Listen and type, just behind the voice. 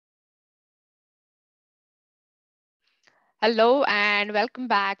Hello and welcome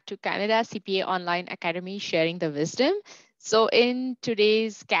back to Canada CPA Online Academy Sharing the Wisdom. So in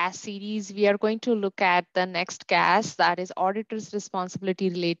today's CAS series, we are going to look at the next CAS, that is auditor's responsibility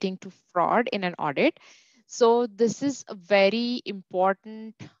relating to fraud in an audit. So this is a very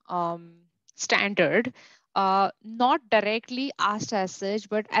important standard, not directly asked as such,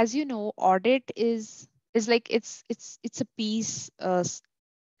 but as you know, audit is like it's a piece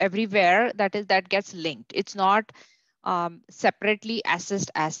everywhere that gets linked. It's not separately assessed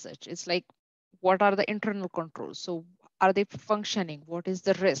as such. It's like, what are the internal controls? So are they functioning? What is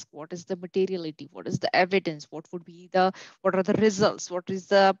the risk? What is the materiality? What is the evidence? What are the results? What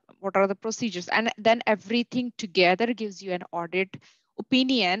are the procedures? And then everything together gives you an audit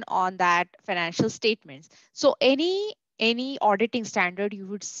opinion on that financial statements. So any auditing standard you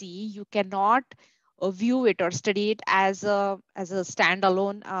would see, you cannot view it or study it as a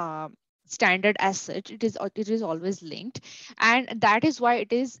standalone standard as such. It is always linked, and that is why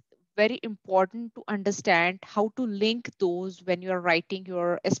it is very important to understand how to link those when you're writing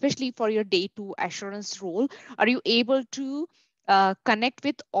your, especially for your day two assurance role. Are you able to connect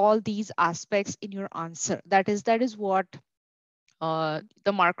with all these aspects in your answer? That is what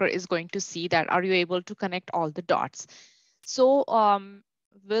the marker is going to see, that are you able to connect all the dots. So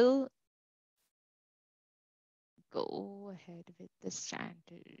we'll go ahead with the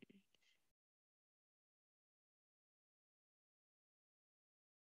standard.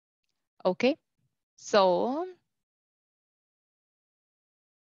 Okay, so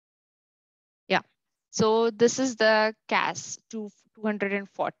yeah, so this is the CAS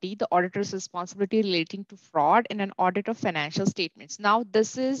 240, the auditor's responsibility relating to fraud in an audit of financial statements. Now,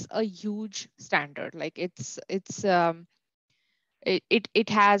 this is a huge standard. Like it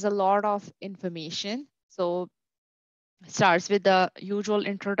has a lot of information. So it starts with the usual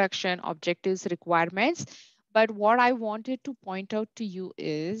introduction, objectives, requirements. But what I wanted to point out to you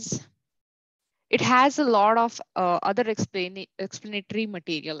is it has a lot of other explanatory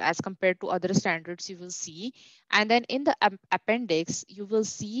material as compared to other standards you will see. And then in the appendix, you will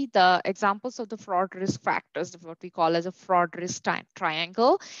see the examples of the fraud risk factors, what we call as a fraud risk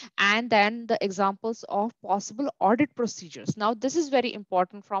triangle, and then the examples of possible audit procedures. Now, this is very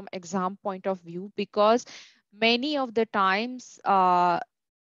important from exam point of view, because many of the times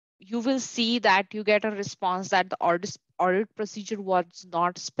you will see that you get a response that the audit procedure was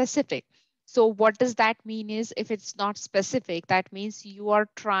not specific. So what does that mean is, if it's not specific, that means you are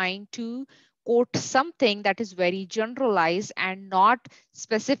trying to quote something that is very generalized and not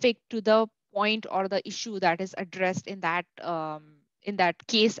specific to the point or the issue that is addressed in that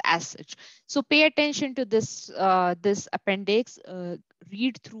case as such. So pay attention to this appendix.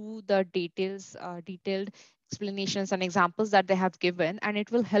 Read through the detailed explanations and examples that they have given, and it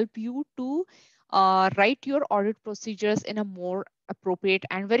will help you to write your audit procedures in a more appropriate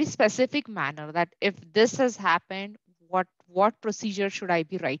and very specific manner, that if this has happened, what procedure should I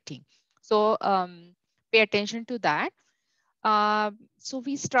be writing. So pay attention to that. So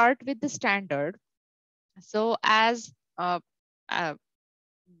we start with the standard. So as uh,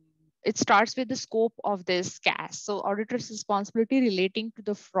 it starts with the scope of this CAS. So auditor's responsibility relating to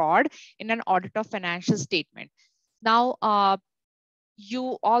the fraud in an audit of financial statement. Now,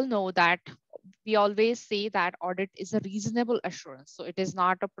 you all know that we always say that audit is a reasonable assurance. So it is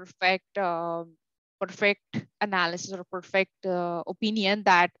not a perfect analysis or perfect opinion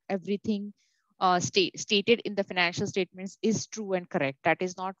that everything stated in the financial statements is true and correct. That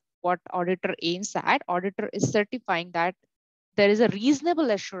is not what auditor aims at. Auditor is certifying that there is a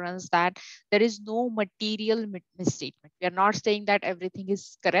reasonable assurance that there is no material misstatement. We are not saying that everything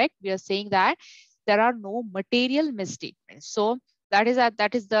is correct. We are saying that there are no material misstatements. So that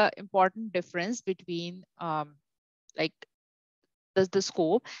is the important difference between like the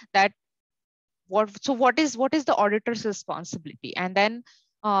scope, that what is the auditor's responsibility. And then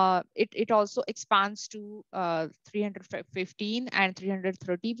it also expands to 315 and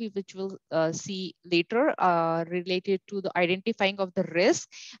 330, which we'll see later, related to the identifying of the risk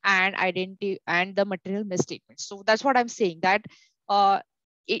and the material misstatements. So that's what I'm saying, that uh,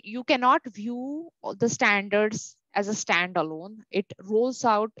 you cannot view the standards as a standalone. It rolls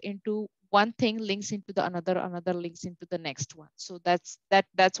out into one thing, links into the another links into the next one. So that's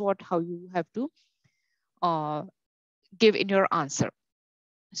what how you have to uh, give in your answer.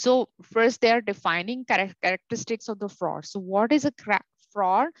 So first, they are defining characteristics of the fraud. So what is a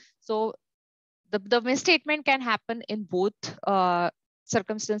fraud? So the misstatement can happen in both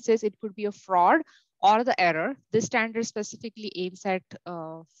circumstances. It could be a fraud or the error. This standard specifically aims at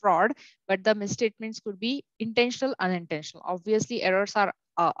fraud, but the misstatements could be intentional, unintentional. Obviously, errors are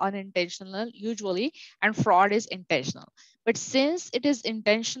unintentional usually, and fraud is intentional. But since it is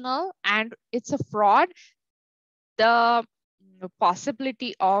intentional and it's a fraud, the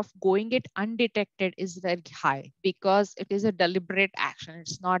possibility of going it undetected is very high because it is a deliberate action.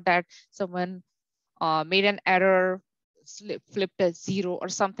 It's not that someone made an error, flipped a zero or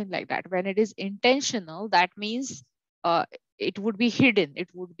something like that. When it is intentional, that means it would be hidden, it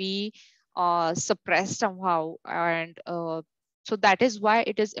would be suppressed somehow. And so that is why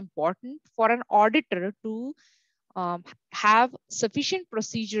it is important for an auditor to have sufficient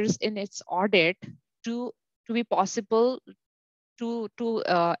procedures in its audit to be possible to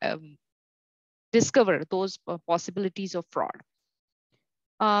discover those possibilities of fraud.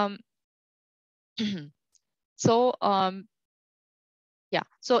 Um, so yeah,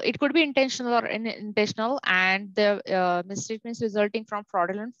 so it could be intentional or unintentional, and the misstatements resulting from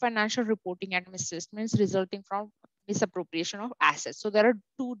fraudulent financial reporting and misstatements resulting from misappropriation of assets. So there are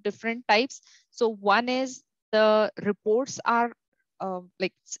two different types. So one is the reports are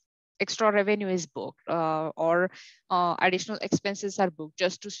like extra revenue is booked or additional expenses are booked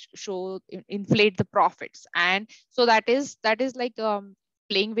just to show inflate the profits, and so that is like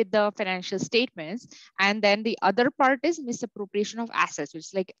playing with the financial statements. And then the other part is misappropriation of assets, which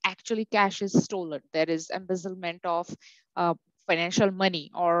is like actually cash is stolen. There is embezzlement of uh, financial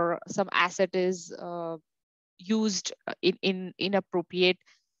money, or some asset is used in inappropriate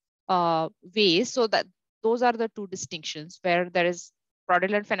ways. So that those are the two distinctions where there is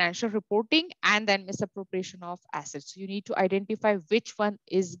fraudulent financial reporting and then misappropriation of assets. So you need to identify which one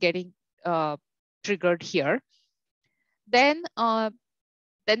is getting triggered here. Then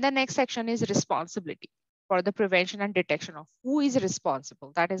the next section is responsibility for the prevention and detection of who is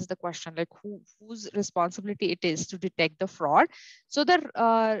responsible. That is the question, like whose responsibility it is to detect the fraud. So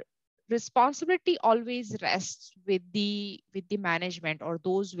the responsibility always rests with the management, or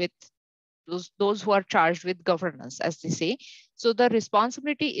those who are charged with governance, as they say. So the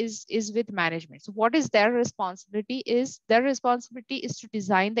responsibility is with management. So what is their responsibility? Their responsibility is to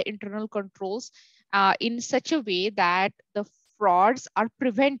design the internal controls in such a way that the frauds are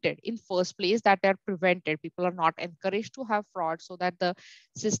prevented in first place, that they're prevented. People are not encouraged to have fraud, so that the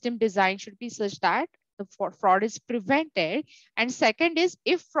system design should be such that the fraud is prevented. And second is,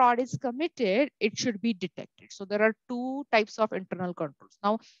 if fraud is committed, it should be detected. So there are two types of internal controls.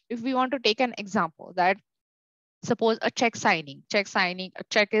 Now, if we want to take an example, that suppose a a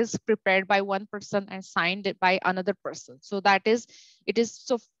check is prepared by one person and signed by another person. So that is, it is,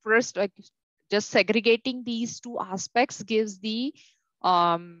 so first, like, just segregating these two aspects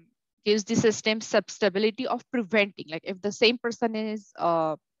um gives the system stability of preventing. Like if the same person is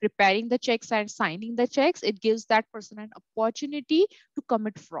preparing the checks and signing the checks, it gives that person an opportunity to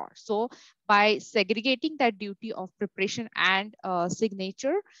commit fraud. So by segregating that duty of preparation and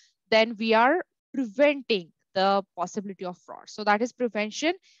signature, then we are preventing the possibility of fraud. So that is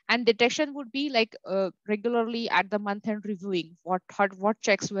prevention. And detection would be like regularly at the month end reviewing what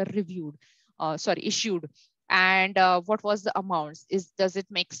checks were issued, and what was the amounts. Does it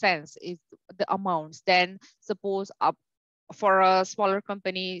make sense? Is the amounts, then suppose for a smaller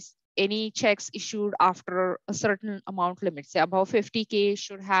companies, any checks issued after a certain amount limit, say above 50K,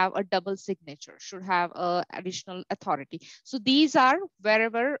 should have a double signature, should have a additional authority. So these are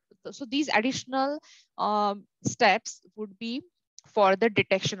wherever, so these additional steps would be for the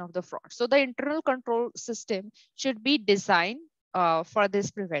detection of the fraud. So the internal control system should be designed for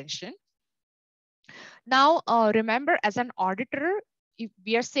this prevention. Now, remember, as an auditor, if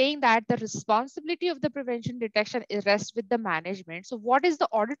we are saying that the responsibility of the prevention detection rests with the management. So what is the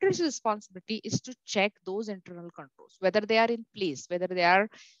auditor's responsibility is to check those internal controls, whether they are in place, whether they are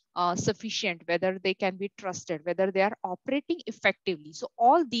sufficient, whether they can be trusted, whether they are operating effectively. So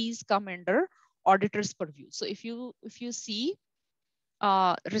all these come under auditor's purview. So if you see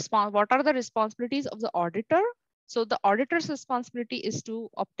what are the responsibilities of the auditor? So the auditor's responsibility is to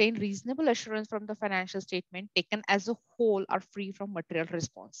obtain reasonable assurance from the financial statement taken as a whole are free from material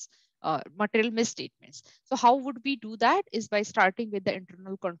misstatements. So how would we do that? Is by starting with the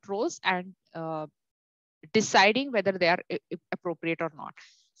internal controls and deciding whether they are appropriate or not.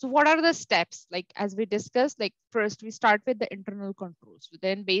 So what are the steps? Like as we discussed, like first we start with the internal controls.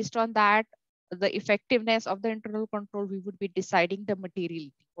 Then based on that, the effectiveness of the internal control, we would be deciding the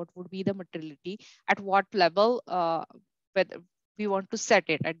materiality. What would be the materiality? At what level? Whether we want to set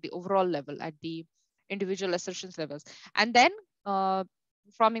it at the overall level, at the individual assertions levels, and then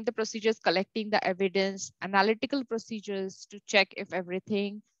forming the procedures, collecting the evidence, analytical procedures to check if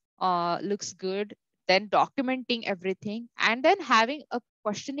everything looks good, then documenting everything, and then having a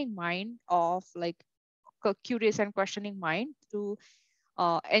questioning mind of like curious and questioning mind to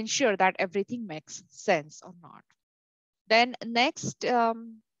ensure that everything makes sense or not. Then next uh,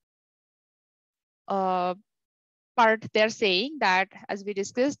 part, they're saying that, as we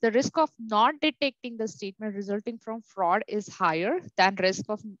discussed, the risk of not detecting the statement resulting from fraud is higher than risk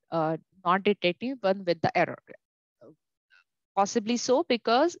of not detecting one with the error. Possibly so,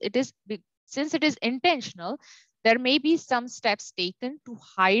 because since it is intentional, there may be some steps taken to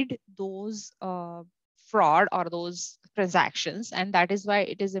hide those fraud or those transactions, and that is why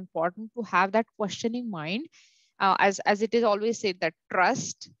it is important to have that questioning mind. As it is always said, that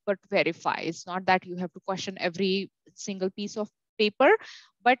trust but verify. It's not that you have to question every single piece of paper,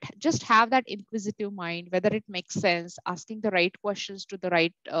 but just have that inquisitive mind, whether it makes sense, asking the right questions to the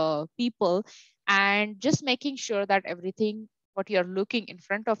right people, and just making sure that everything what you're looking in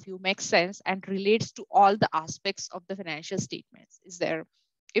front of you makes sense and relates to all the aspects of the financial statements.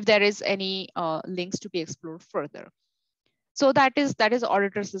 If there is any links to be explored further. So that is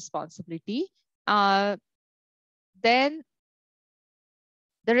auditor's responsibility. Then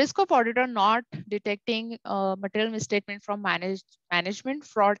the risk of auditor not detecting material misstatement from management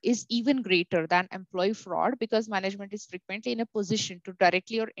fraud is even greater than employee fraud, because management is frequently in a position to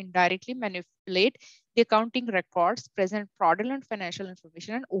directly or indirectly manipulate the accounting records, present fraudulent financial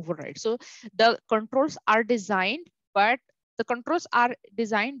information, and override. So the controls are designed, but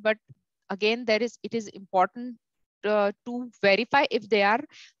again, it is important to verify if they are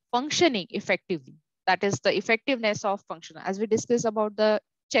functioning effectively. That is the effectiveness of function, as we discussed about the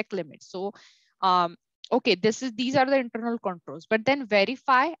check limit. So okay, these are the internal controls, but then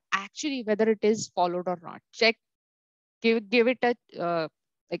verify actually whether it is followed or not. Give it a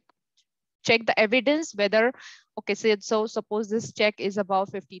like check the evidence whether, okay, so suppose this check is above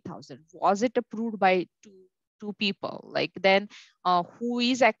 50,000. Was it approved by two people? Like then who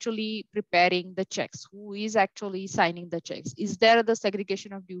is actually preparing the checks? Who is actually signing the checks? Is there the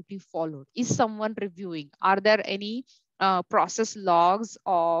segregation of duty followed? Is someone reviewing? Are there any process logs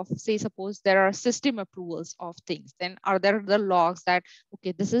of, say, suppose there are system approvals of things, then are there the logs that,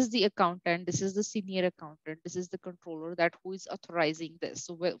 okay, this is the accountant, this is the senior accountant, this is the controller, that who is authorizing this?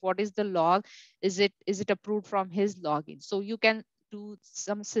 So what is the log? Is it approved from his login? So you can do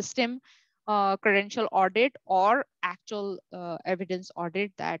some system credential audit or actual evidence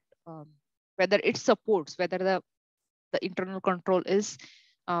audit, that whether it supports, whether the internal control is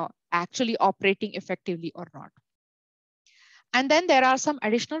actually operating effectively or not. And then there are some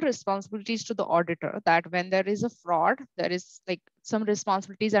additional responsibilities to the auditor, that when there is a fraud, there is like some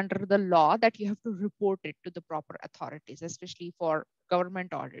responsibilities under the law that you have to report it to the proper authorities, especially for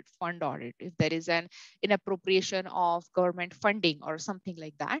government audit, fund audit. If there is an inappropriation of government funding or something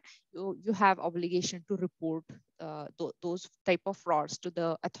like that, you have obligation to report those type of frauds to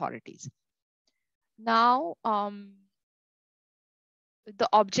the authorities. Now, the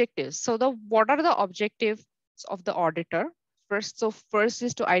objectives. So what are the objectives of the auditor? First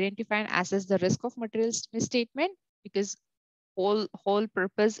is to identify and assess the risk of material misstatement, because whole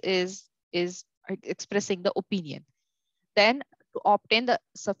purpose is expressing the opinion. Then to obtain the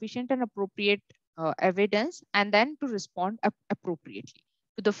sufficient and appropriate evidence, and then to respond appropriately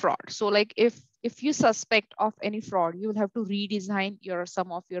to the fraud. So like if you suspect of any fraud, you will have to redesign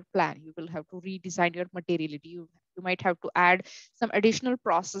some of your plan. You will have to redesign your materiality. You might have to add some additional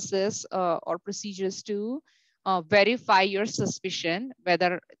processes or procedures to verify your suspicion,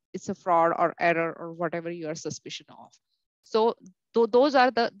 whether it's a fraud or error or whatever you are suspicion of. So those are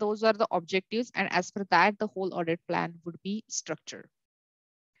the objectives, and as per that, the whole audit plan would be structured.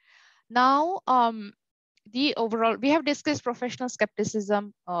 Now, the overall, we have discussed professional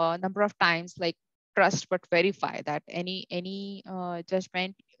skepticism a number of times, like trust but verify, that any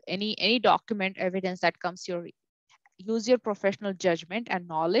judgment, any document evidence that comes your, use your professional judgment and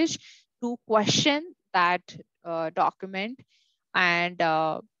knowledge to question that document and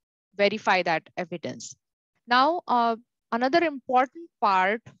verify that evidence. Now, another important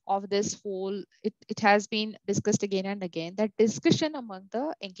part of this whole, it has been discussed again and again, that discussion among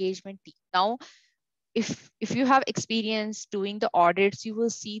the engagement team. Now, if you have experience doing the audits, you will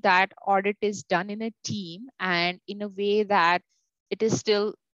see that audit is done in a team and in a way that it is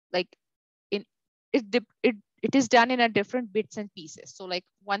still like in it is done in a different bits and pieces. So like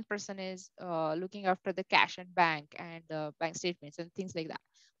one person is looking after the cash and bank and the bank statements and things like that.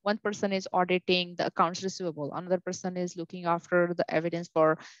 One person is auditing the accounts receivable. Another person is looking after the evidence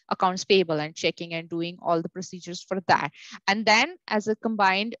for accounts payable and checking and doing all the procedures for that. And then as a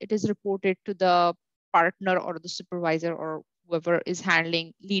combined, it is reported to the partner or the supervisor or whoever is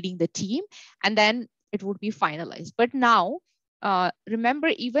leading the team. And then it would be finalized. But now remember,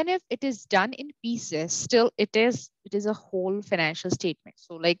 even if it is done in pieces, still it is a whole financial statement.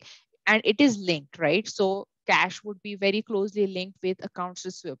 So like, and it is linked, right? So cash would be very closely linked with accounts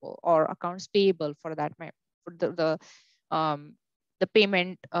receivable or accounts payable for that for the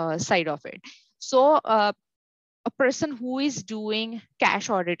payment side of it. So a person who is doing cash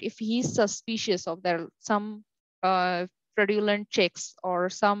audit, if he's suspicious of there some fraudulent checks or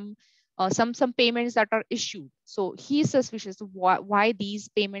some payments that are issued, so he's suspicious of why these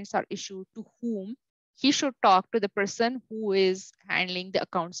payments are issued to whom, he should talk to the person who is handling the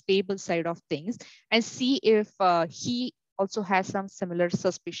accounts payable side of things and see if he also has some similar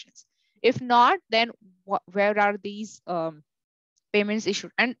suspicions. If not, then where are these payments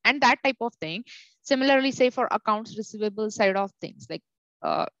issued and that type of thing. Similarly, say for accounts receivable side of things, like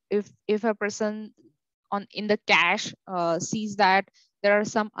if a person on in the cash sees that there are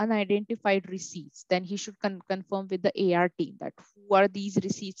some unidentified receipts, then he should confirm with the AR team that who are these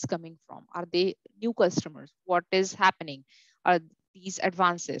receipts coming from? Are they new customers? What is happening? Are these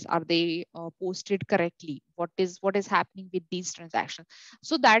advances, are they posted correctly? What is happening with these transactions?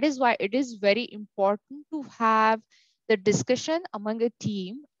 So that is why it is very important to have the discussion among a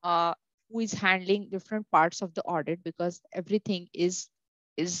team who is handling different parts of the audit, because everything is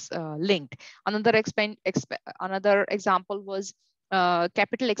linked. Another example was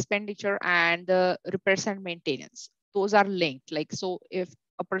capital expenditure and the repairs and maintenance. Those are linked. Like, so if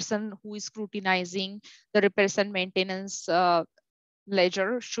a person who is scrutinizing the repairs and maintenance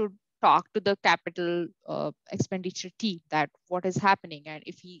ledger should talk to the capital expenditure team that what is happening, and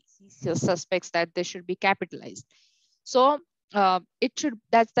if he suspects that they should be capitalized. So it should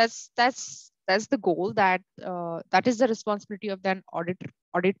that's the goal, that is the responsibility of the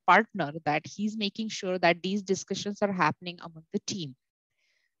audit partner, that he's making sure that these discussions are happening among the team.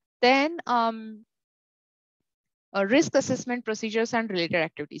 Then risk assessment procedures and related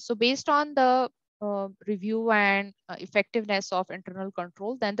activities. So based on the review and effectiveness of internal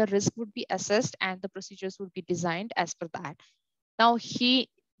control, then the risk would be assessed and the procedures would be designed as per that. Now he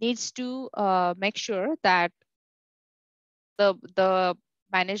needs to make sure that the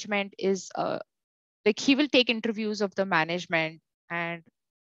management is like, he will take interviews of the management and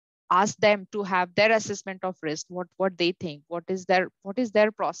ask them to have their assessment of risk, what they think, what is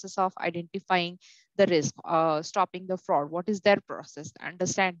their process of identifying the risk, stopping the fraud, what is their process,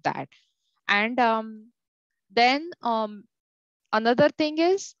 understand that. And then another thing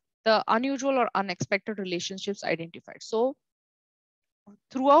is the unusual or unexpected relationships identified. So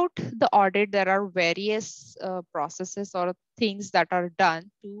throughout the audit, there are various processes or things that are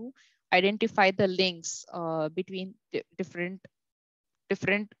done to identify the links between different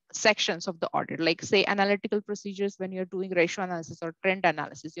sections of the audit. Like, say, analytical procedures, when you're doing ratio analysis or trend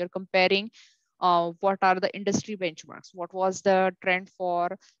analysis, you're comparing what are the industry benchmarks, what was the trend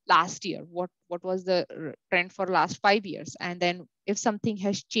for last year, what was the trend for last 5 years, and then if something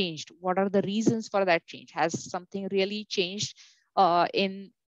has changed, what are the reasons for that change? Has something really changed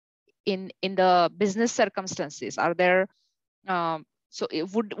in the business circumstances? Are there so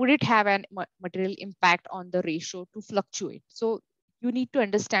would it have an material impact on the ratio to fluctuate? So you need to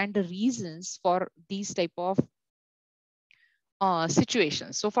understand the reasons for these type of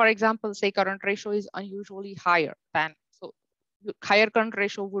situations. So for example, say current ratio is unusually higher than, so higher current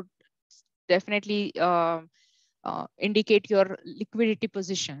ratio would definitely indicate your liquidity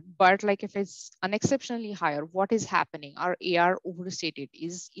position. But like, if it's unexceptionally higher, what is happening? Are AR overstated?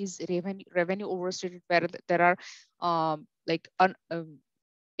 Is revenue overstated, where there are like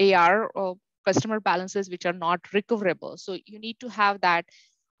AR or customer balances which are not recoverable? So you need to have that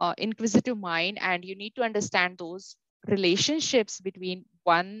inquisitive mind, and you need to understand those relationships between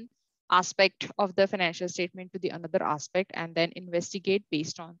one aspect of the financial statement to the another aspect, and then investigate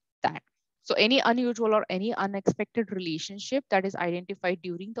based on that. So any unusual or any unexpected relationship that is identified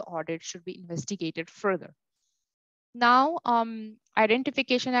during the audit should be investigated further. Now,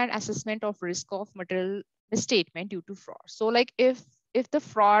 identification and assessment of risk of material misstatement due to fraud. So like, if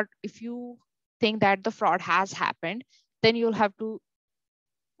you think that the fraud has happened, then you'll have to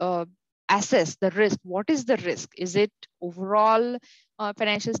uh, assess the risk. What is the risk? Is it overall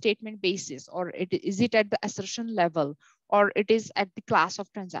financial statement basis, or is it at the assertion level, or it is at the class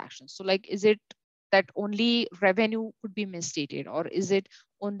of transactions? So like, is it that only revenue could be misstated, or is it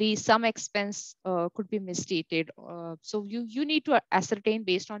only some expense could be misstated? So you need to ascertain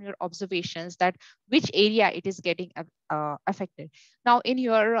based on your observations that which area it is getting affected. Now in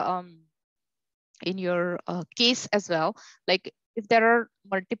your case as well, like, if there are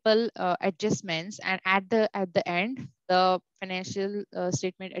multiple adjustments, and at the end, the financial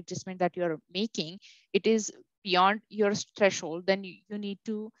statement adjustment that you're making, it is beyond your threshold, then you need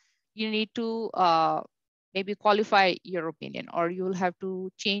to maybe qualify your opinion, or you'll have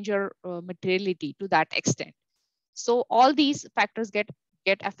to change your materiality to that extent. So all these factors get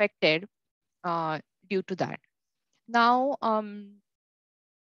affected uh, due to that. Now,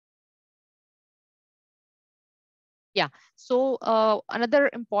 yeah. So another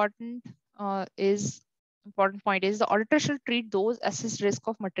important point is the auditor should treat those assessed risk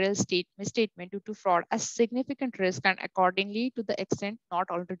of material misstatement due to fraud as significant risk, and accordingly, to the extent not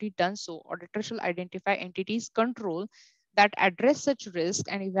already done so, auditor shall identify entities control that address such risk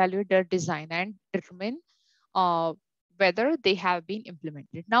and evaluate their design and determine uh, whether they have been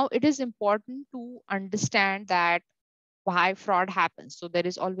implemented. Now, it is important to understand that why fraud happens. So there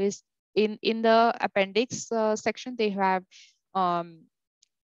is always in the appendix section, they have um,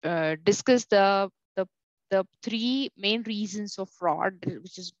 discussed the three main reasons of fraud,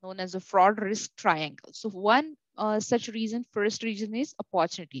 which is known as a fraud risk triangle. So one such reason, first reason is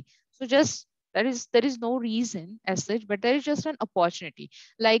opportunity. So just there is no reason as such, but there is just an opportunity.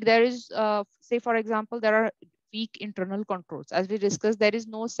 Like there is, say for example, there are weak internal controls. As we discussed, there is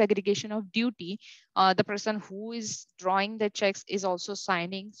no segregation of duty. The person who is drawing the checks is also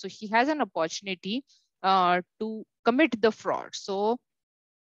signing, so he has an opportunity to commit the fraud. So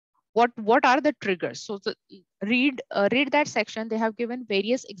what are the triggers? So read that section. They have given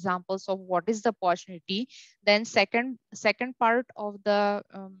various examples of what is the opportunity. Then second part of the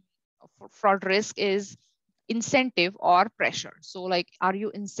fraud risk is incentive or pressure. So like, are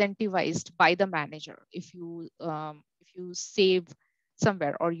you incentivized by the manager if you save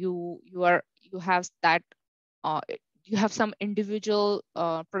somewhere, or you have that uh, you have some individual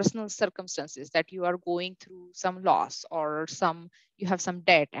personal circumstances that you are going through some loss, or you have some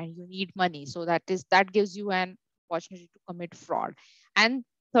debt and you need money, so that gives you an opportunity to commit fraud. And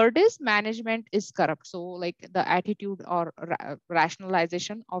third is management is corrupt. So like the attitude or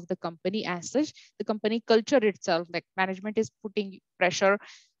rationalization of the company as such, the company culture itself, like management is putting pressure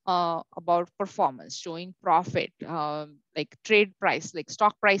about performance, showing profit, like trade price, like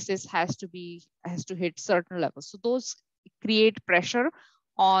stock prices has to hit certain levels. So those create pressure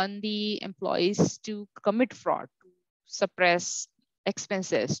on the employees to commit fraud, to suppress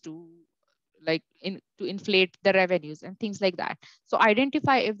expenses, to to inflate the revenues and things like that. So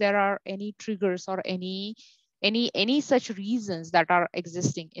identify if there are any triggers or any such reasons that are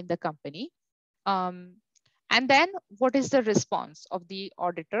existing in the company. Um, and then what is the response of the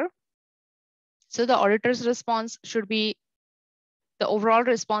auditor? So the auditor's response should be, the overall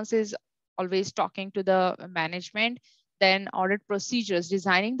response is always talking to the management. Then audit procedures,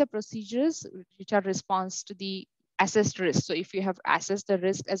 designing the procedures which are response to the assessed risk. So if you have assessed the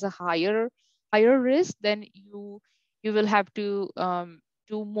risk as a higher risk, then you will have to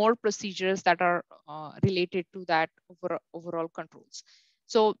do more procedures that are related to that overall controls.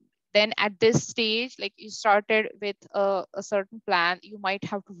 So then at this stage, like you started with a certain plan, you might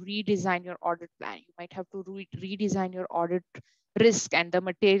have to redesign your audit plan. You might have to redesign your audit risk and the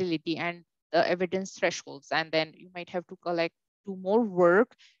materiality and the evidence thresholds. And then you might have to do more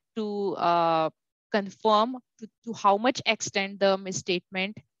work to confirm to how much extent the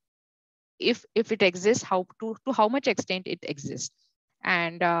misstatement, if it exists, to how much extent it exists.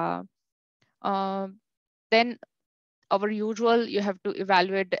 And uh, then our usual, you have to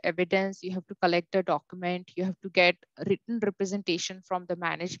evaluate the evidence, you have to collect the document, you have to get written representation from the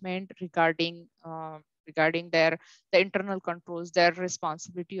management regarding the internal controls, their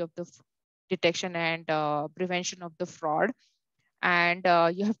responsibility of the detection and prevention of the fraud. And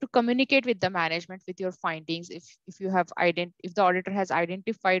you have to communicate with the management with your findings. If you have if the auditor has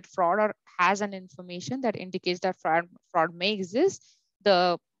identified fraud or has an information that indicates that fraud may exist,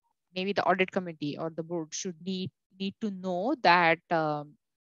 the maybe the audit committee or the board should need to know that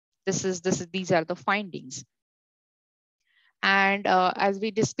these are the findings. And as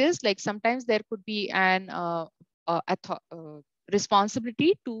we discussed, like sometimes there could be an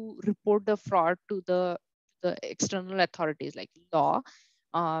responsibility to report the fraud to the external authorities like law.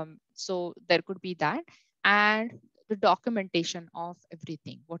 So there could be that. And the documentation of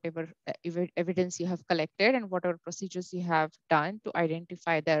everything, whatever evidence you have collected and whatever procedures you have done to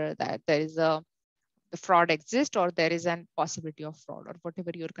identify that there is the fraud exists, or there is an possibility of fraud, or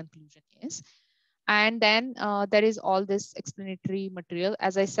whatever your conclusion is. And then there is all this explanatory material.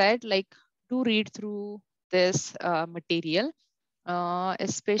 As I said, like do read through this material,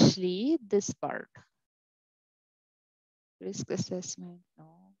 especially this part. Risk assessment,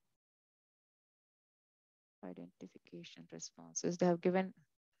 no. Identification responses. They have given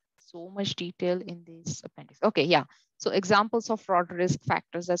so much detail in this appendix. Okay, yeah. So examples of fraud risk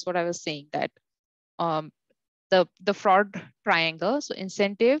factors, that's what I was saying, that the fraud triangle, so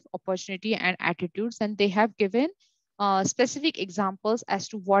incentive, opportunity, and attitudes, and they have given specific examples as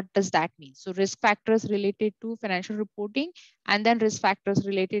to what does that mean. So risk factors related to financial reporting, and then risk factors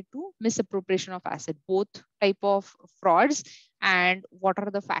related to misappropriation of asset, both type of frauds, and what are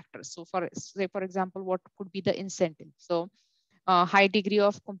the factors. So for say, for example, what could be the incentive? So high degree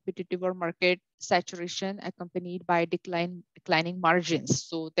of competitive or market saturation accompanied by declining margins.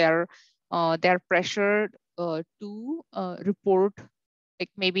 So they're pressured to report like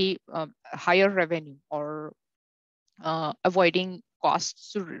maybe higher revenue or avoiding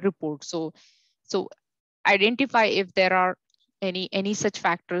costs to report. So identify if there are any such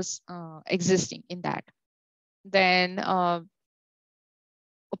factors existing in that. Then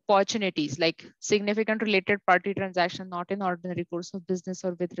opportunities like significant related party transaction not in ordinary course of business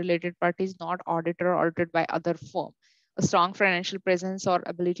or with related parties not audited or audited by other firm, a strong financial presence or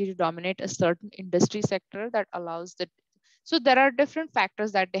ability to dominate a certain industry sector that allows the. So there are different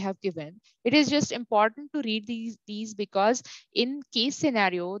factors that they have given. It is just important to read these because in case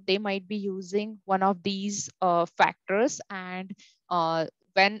scenario they might be using one of these factors, and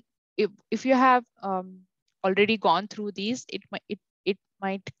when if you have already gone through these, it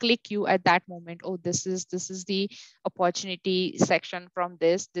might click you at that moment. Oh, this is the opportunity section from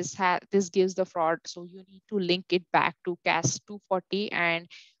this gives the fraud. So you need to link it back to CAS 240 and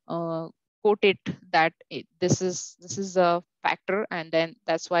quote it that this is a factor, and then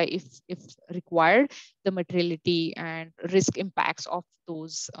that's why if required, the materiality and risk impacts of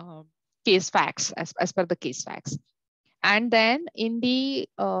those case facts as per the case facts. And then in the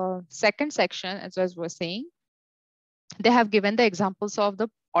second section, as I was saying, they have given the examples of the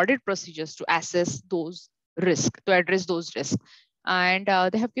audit procedures to assess those risks, to address those risks. And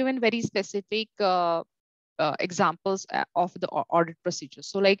they have given very specific examples of the audit procedures.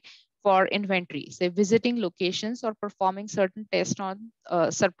 So like for inventory, say visiting locations or performing certain tests on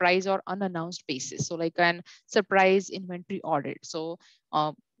surprise or unannounced basis. So like an surprise inventory audit. So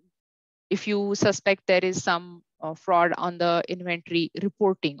if you suspect there is some fraud on the inventory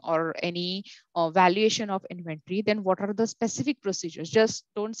reporting or any valuation of inventory, then what are the specific procedures? Just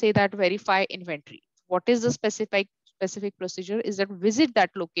don't say that verify inventory. What is the specific procedure is that visit that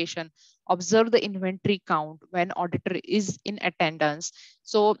location, observe the inventory count when auditor is in attendance.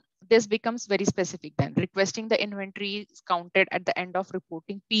 So this becomes very specific then. Requesting the inventory is counted at the end of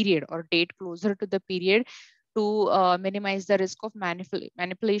reporting period or date closer to the period to minimize the risk of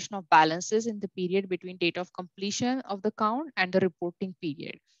manipulation of balances in the period between date of completion of the count and the reporting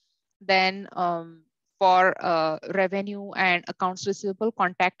period. Then for revenue and accounts receivable,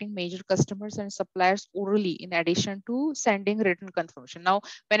 contacting major customers and suppliers orally in addition to sending written confirmation. Now,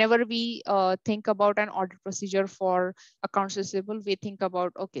 whenever we think about an audit procedure for accounts receivable, we think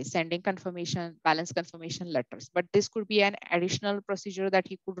about, okay, sending confirmation, balance confirmation letters. But this could be an additional procedure that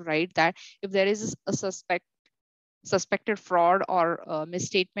he could write, that if there is a suspected fraud or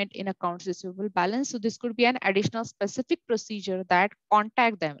misstatement in accounts receivable balance. So this could be an additional specific procedure that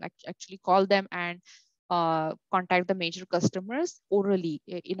contact them, like actually call them and contact the major customers orally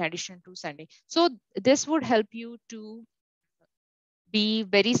in addition to sending. So this would help you to be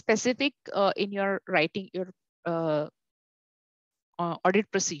very specific in your writing your uh,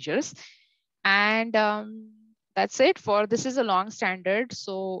 audit procedures. And that's it for this is a long standard.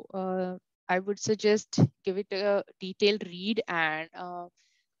 So I would suggest give it a detailed read, and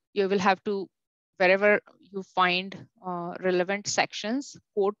you will have to, wherever you find relevant sections,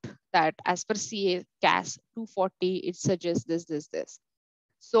 quote that as per CAS 240, it suggests this.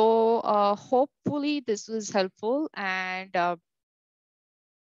 So hopefully this was helpful, and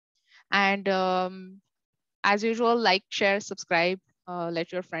as usual, like, share, subscribe,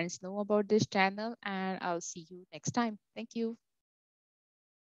 let your friends know about this channel, and I'll see you next time. Thank you.